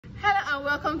and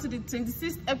welcome to the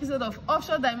 26th episode of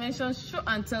Offshore Dimensions Show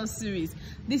and Tell series.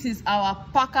 This is our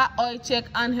Parker oil check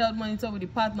handheld monitor with the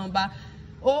part number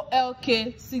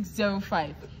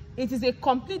OLK605. It is a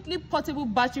completely portable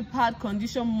battery-powered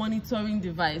condition monitoring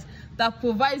device that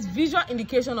provides visual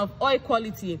indication of oil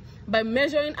quality by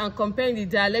measuring and comparing the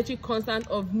dielectric constant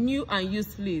of new and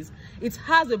used fluids. It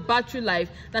has a battery life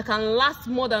that can last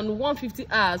more than 150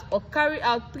 hours or carry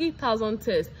out 3,000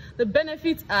 tests. The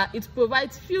benefits are it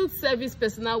provides field service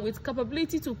personnel with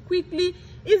capability to quickly,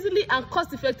 easily and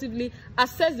cost-effectively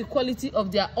assess the quality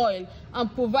of their oil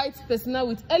and provides personnel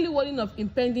with early warning of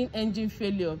impending engine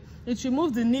failure. It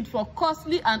removes the need for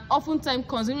costly and often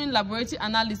time-consuming laboratory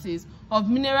analysis of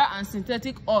mineral and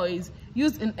synthetic oils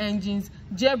used in engines,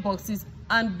 gearboxes,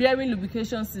 and bearing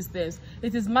lubrication systems.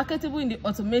 It is marketable in the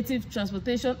automotive,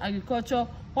 transportation, agriculture,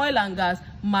 oil and gas,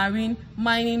 marine,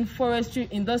 mining, forestry,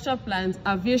 industrial plants,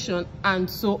 aviation, and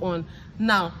so on.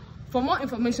 Now, for more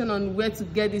information on where to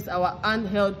get this, our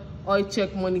handheld oil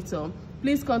check monitor,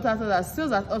 please contact us at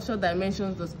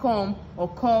sales@offshoredimensions.com or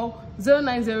call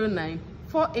 0909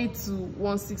 482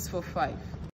 1645.